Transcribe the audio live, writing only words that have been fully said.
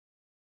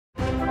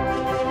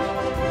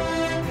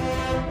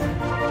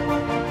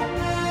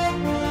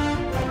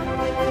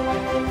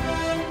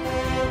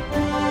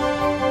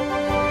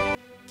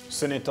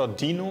Senator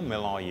Dino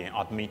Melaye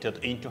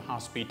admitted into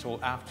hospital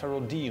after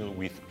a deal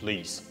with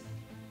police.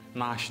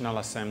 National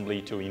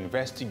Assembly to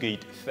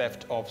investigate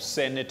theft of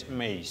Senate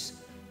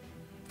maize.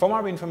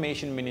 Former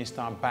Information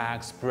Minister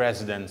backs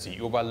presidency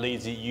over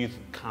lazy youth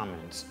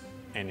comments.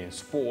 And in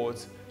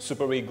sports,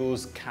 Super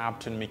Eagles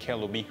captain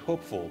Mikel Obi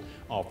hopeful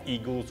of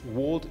Eagles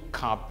World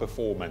Cup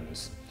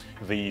performance.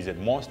 These and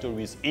more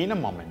stories in a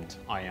moment.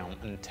 I am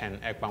Nten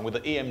Ekpan with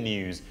the AM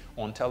News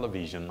on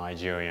television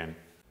Nigerian.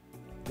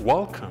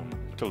 Welcome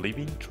to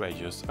Living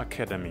Treasures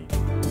Academy.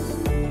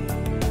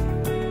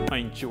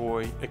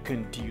 Enjoy a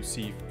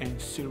conducive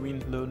and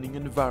serene learning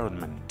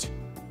environment.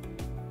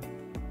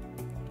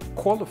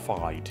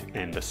 Qualified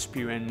and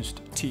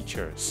experienced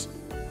teachers.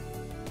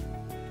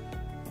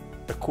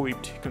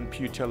 Equipped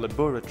computer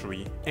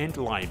laboratory and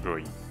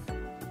library.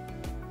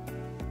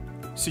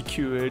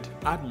 Secured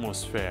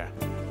atmosphere.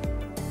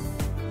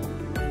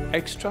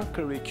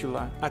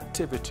 Extracurricular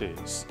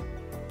activities.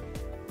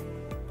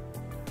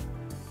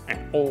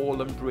 An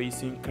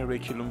all-embracing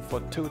curriculum for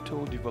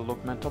total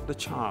development of the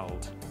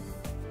child.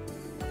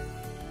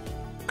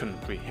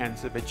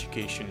 Comprehensive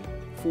education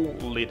for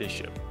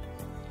leadership.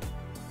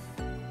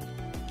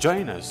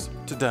 Join us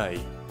today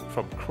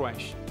from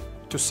crèche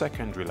to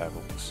secondary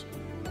levels.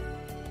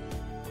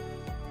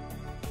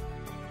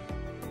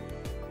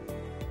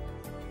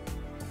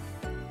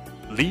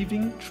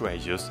 Living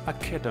Treasures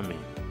Academy,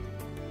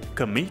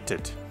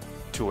 committed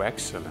to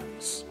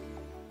excellence.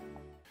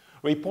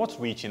 Reports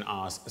reaching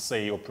us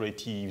say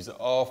operatives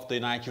of the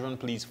Nigerian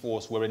police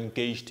force were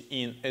engaged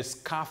in a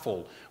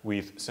scuffle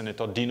with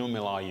Senator Dino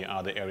Melaye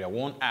at the Area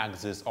 1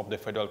 axis of the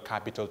Federal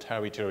Capital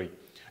Territory.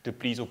 The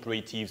police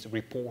operatives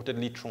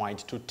reportedly tried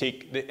to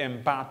take the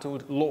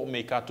embattled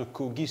lawmaker to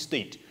Kogi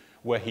State,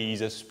 where he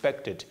is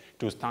expected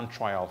to stand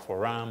trial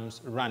for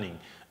arms, running,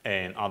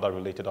 and other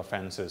related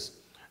offenses.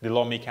 The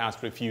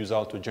lawmaker's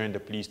refusal to join the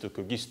police to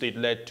Kogi State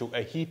led to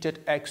a heated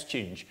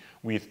exchange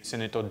with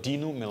Senator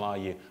Dino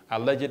Melaye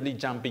allegedly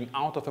jumping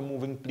out of a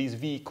moving police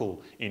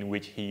vehicle in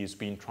which he is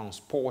being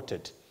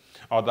transported.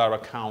 Other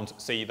accounts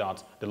say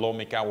that the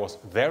lawmaker was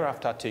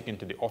thereafter taken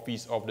to the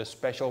office of the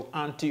Special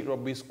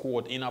Anti-Robbery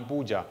Squad in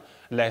Abuja,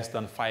 less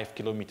than 5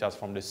 kilometers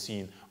from the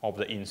scene of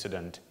the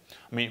incident.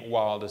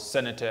 Meanwhile, the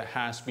senator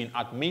has been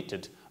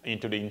admitted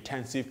into the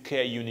intensive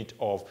care unit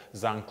of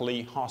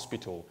Zankle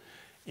Hospital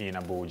in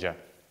Abuja.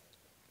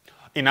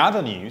 In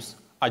other news,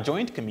 a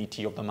joint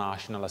committee of the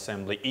National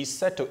Assembly is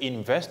set to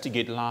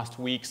investigate last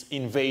week's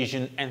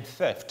invasion and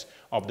theft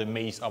of the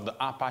maize of the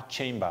upper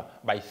chamber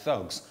by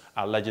thugs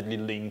allegedly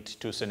linked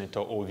to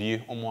Senator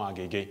Ovie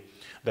Omoagege.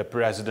 The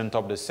president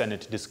of the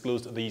Senate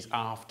disclosed these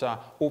after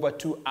over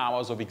 2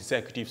 hours of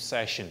executive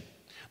session.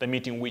 The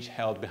meeting, which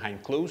held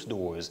behind closed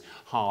doors,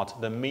 had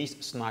the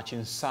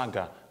maize-snatching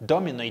saga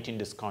dominating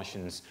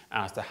discussions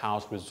as the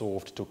House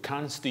resolved to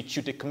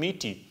constitute a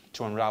committee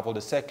to unravel the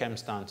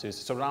circumstances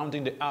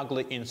surrounding the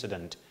ugly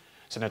incident.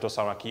 Senator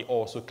Saraki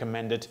also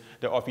commended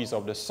the office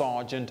of the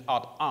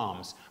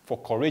Sergeant-at-Arms for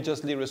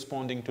courageously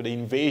responding to the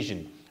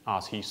invasion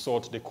as he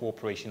sought the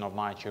cooperation of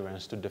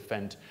Nigerians to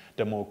defend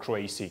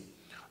democracy.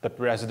 The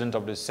President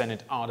of the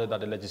Senate added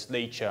that the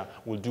legislature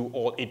will do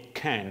all it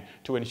can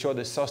to ensure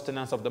the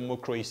sustenance of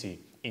democracy,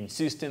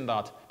 insisting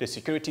that the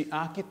security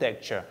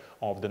architecture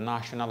of the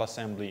National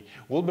Assembly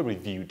will be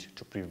reviewed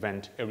to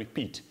prevent a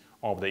repeat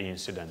of the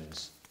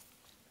incidents.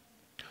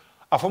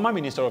 A former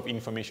Minister of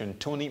Information,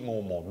 Tony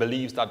Momo,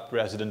 believes that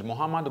President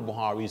Muhammadu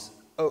Buhari's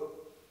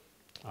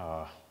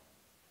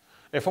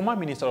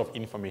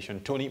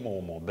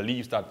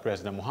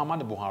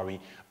Buhari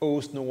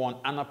owes no one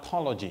an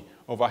apology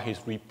over his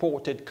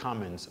reported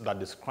comments that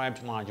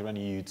described Nigerian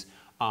youths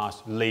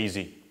as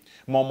lazy.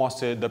 Momo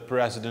said the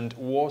president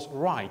was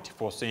right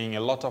for saying a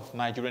lot of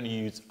Nigerian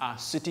youths are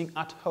sitting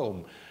at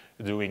home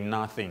doing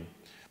nothing.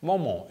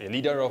 Momo, a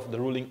leader of the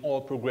ruling All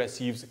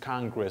Progressives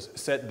Congress,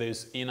 said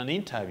this in an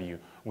interview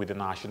with the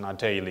National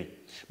Daily.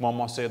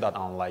 Momo said that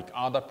unlike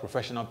other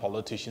professional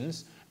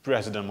politicians,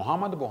 President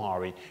Muhammadu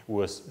Buhari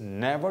was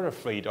never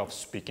afraid of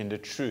speaking the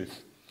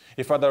truth.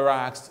 He further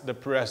asked the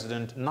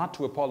president not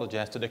to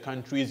apologize to the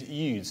country's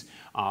youths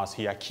as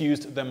he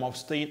accused them of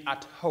staying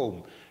at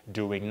home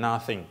doing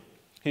nothing.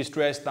 He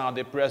stressed that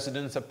the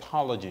president's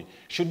apology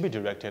should be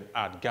directed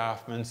at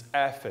government's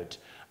effort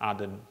at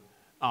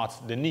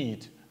the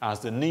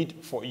need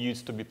for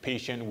youths to be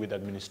patient with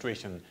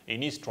administration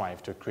in its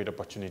drive to create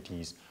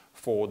opportunities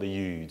for the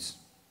youths.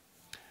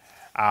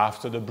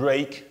 After the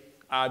break,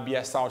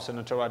 Abia South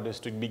Senatorial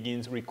District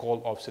begins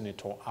recall of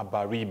Senator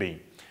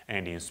Abaribe.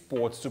 And in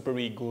sports, Super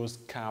Eagles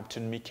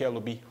captain Mikel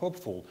Obi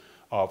hopeful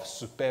of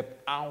superb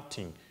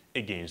outing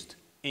against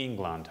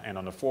England. And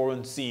on the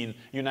foreign scene,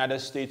 United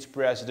States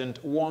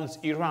President warns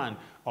Iran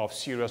of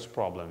serious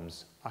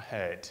problems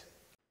ahead.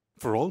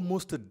 For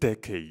almost a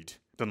decade,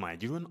 the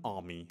Nigerian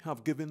army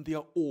have given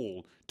their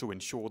all to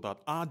ensure that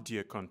our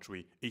dear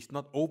country is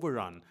not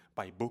overrun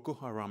by Boko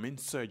Haram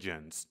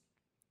insurgents.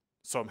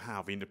 Some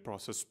have in the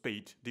process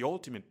paid the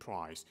ultimate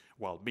price,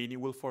 while many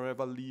will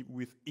forever live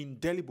with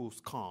indelible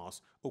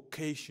scars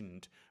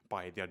occasioned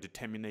by their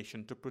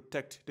determination to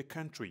protect the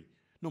country,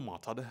 no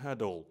matter the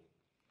hurdle.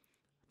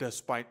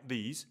 Despite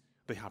these,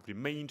 they have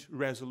remained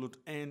resolute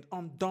and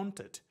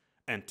undaunted,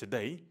 and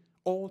today,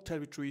 all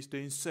territories the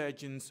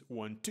insurgents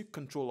once took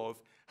control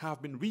of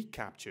have been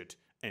recaptured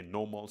and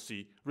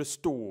normalcy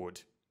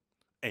restored.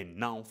 And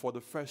now, for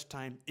the first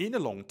time in a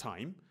long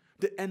time,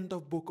 the end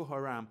of Boko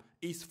Haram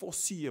is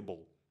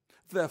foreseeable.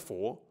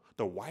 Therefore,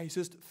 the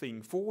wisest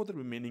thing for the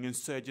remaining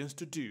insurgents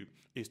to do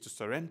is to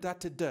surrender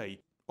today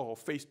or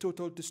face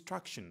total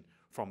destruction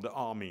from the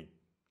army.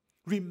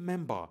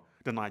 Remember,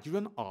 the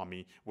Nigerian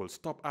army will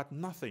stop at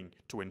nothing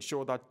to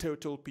ensure that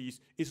total peace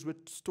is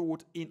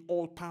restored in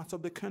all parts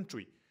of the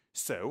country.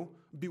 So,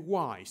 be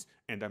wise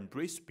and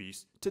embrace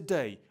peace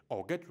today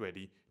or get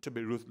ready to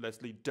be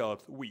ruthlessly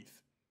dealt with.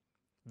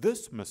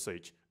 This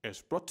message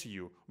is brought to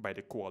you by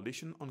the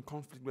Coalition on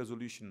Conflict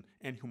Resolution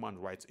and Human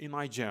Rights in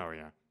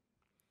Nigeria.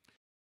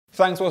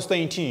 Thanks for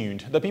staying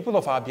tuned. The people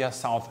of Abia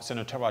South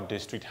Senatorial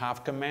District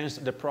have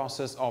commenced the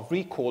process of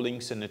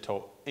recalling Senator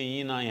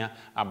Eyinaya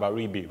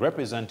Abaribe,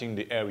 representing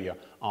the area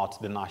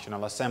at the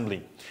National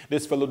Assembly.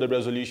 This followed the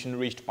resolution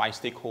reached by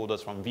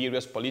stakeholders from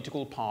various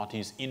political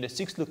parties in the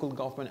 6 local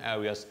government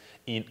areas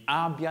in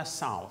Abia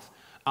South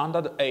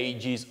under the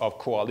aegis of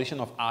Coalition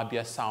of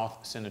Abia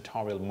South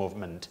Senatorial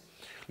Movement.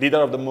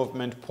 Leader of the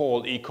movement,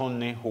 Paul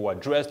Ikonne, who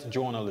addressed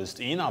journalists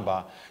in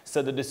Aba,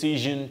 said the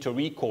decision to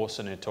recall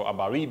Senator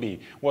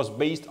Abaribe was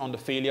based on the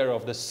failure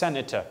of the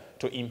senator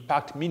to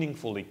impact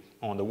meaningfully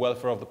on the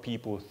welfare of the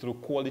people through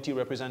quality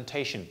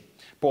representation.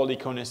 Paul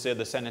Ikonne said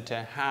the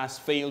senator has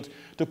failed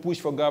to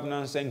push for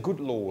governance and good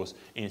laws,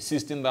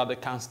 insisting that the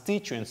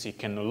constituency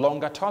can no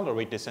longer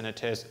tolerate the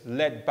senator's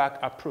laid-back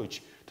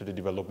approach to the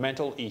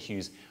developmental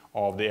issues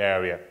of the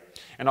area.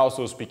 And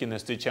also speaking, the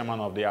state chairman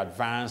of the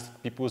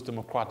Advanced People's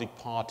Democratic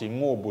Party,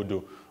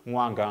 Mobodo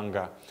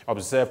Nwanganga,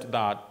 observed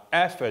that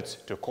efforts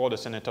to call the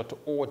senator to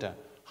order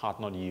had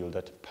not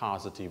yielded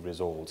positive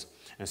results.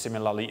 And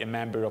similarly, a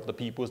member of the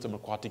People's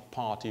Democratic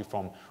Party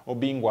from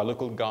Obingwa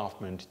local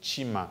government,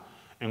 Chima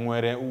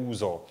Enwere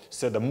Uzo,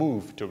 said the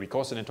move to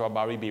recall Senator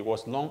Abaribe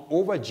was long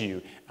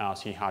overdue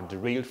as he had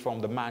derailed from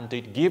the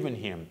mandate given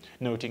him,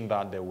 noting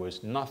that there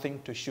was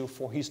nothing to show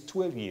for his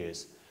 12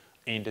 years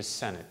in the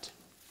Senate.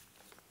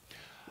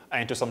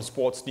 And to some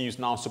sports news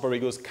now, Super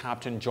Eagles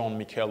captain John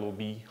Mikel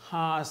Obi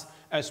has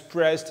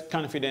expressed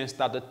confidence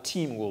that the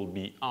team will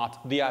be at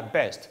their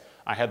best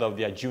ahead of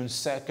their June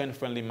 2nd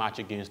friendly match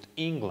against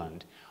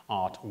England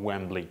at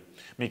Wembley.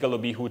 Mikel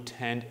Obi, who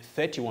turned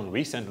 31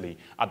 recently,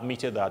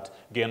 admitted that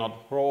Gernot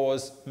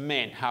Rohr's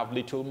men have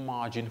little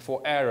margin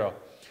for error,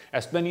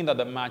 explaining that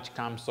the match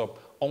comes up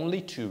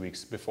only 2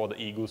 weeks before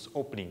the Eagles'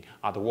 opening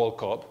at the World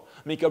Cup.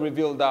 Mikel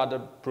revealed that the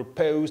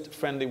proposed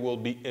friendly will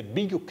be a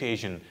big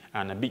occasion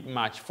and a big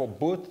match for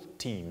both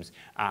teams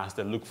as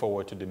they look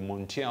forward to the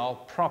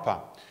Mundial proper.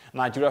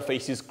 Nigeria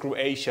faces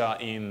Croatia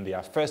in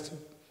their first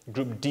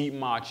Group D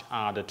match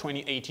at the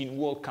 2018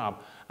 World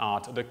Cup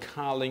at the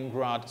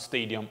Kaliningrad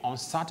Stadium on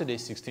Saturday,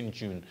 16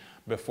 June,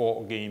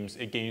 before games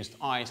against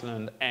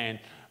Iceland and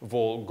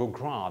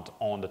Volgograd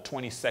on the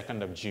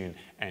 22nd of June,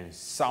 and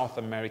South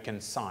American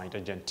side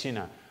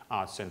Argentina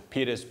at St.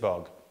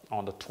 Petersburg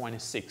on the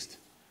 26th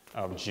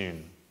of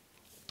June.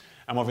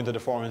 And moving to the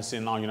foreign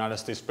scene now, United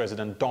States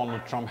President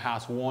Donald Trump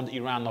has warned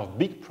Iran of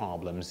big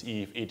problems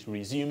if it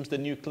resumes the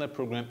nuclear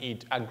program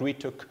it agreed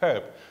to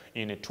curb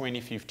in a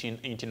 2015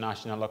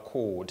 international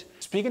accord.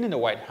 Speaking in the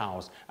White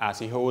House as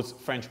he holds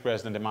French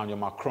President Emmanuel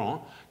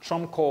Macron,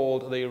 Trump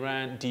called the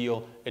Iran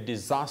deal a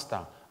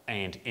disaster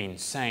and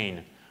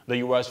insane. The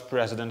U.S.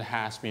 president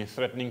has been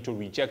threatening to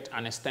reject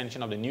an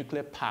extension of the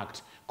nuclear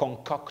pact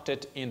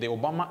concocted in the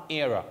Obama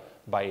era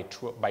by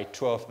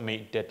 12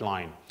 May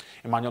deadline.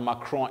 Emmanuel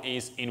Macron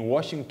is in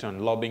Washington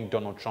lobbying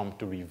Donald Trump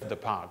to review the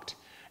pact.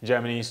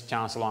 Germany's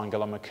Chancellor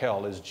Angela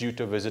Merkel is due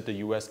to visit the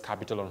U.S.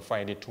 Capitol on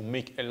Friday to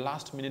make a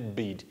last-minute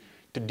bid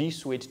to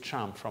dissuade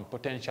Trump from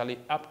potentially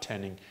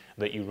upturning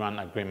the Iran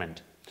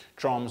agreement.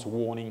 Trump's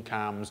warning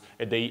comes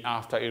a day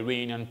after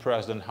Iranian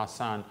President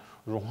Hassan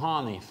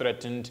Rouhani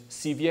threatened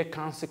severe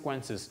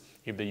consequences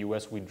if the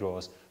U.S.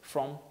 withdraws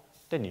from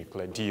the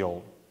nuclear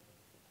deal.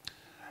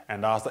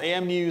 And that's the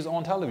AM News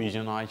on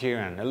Television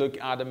Nigerian. A look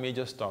at the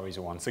major stories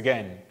once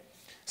again.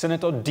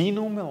 Senator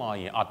Dino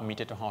Melaye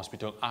admitted to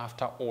hospital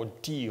after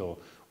ordeal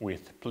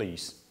with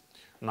police.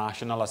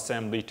 National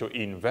Assembly to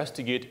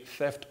investigate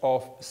theft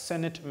of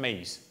Senate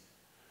mace.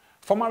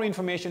 Former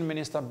Information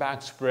Minister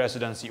backs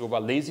presidency over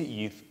lazy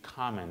youth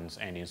comments.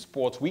 And in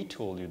sports, we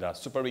told you that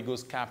Super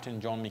Eagles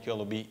captain John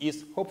Mikel Obi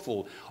is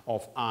hopeful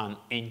of an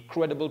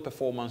incredible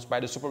performance by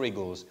the Super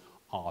Eagles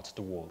at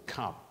the World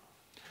Cup.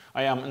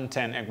 I am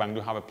Nten Egbang.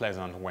 Do have a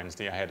pleasant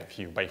Wednesday ahead of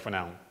you. Bye for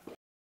now.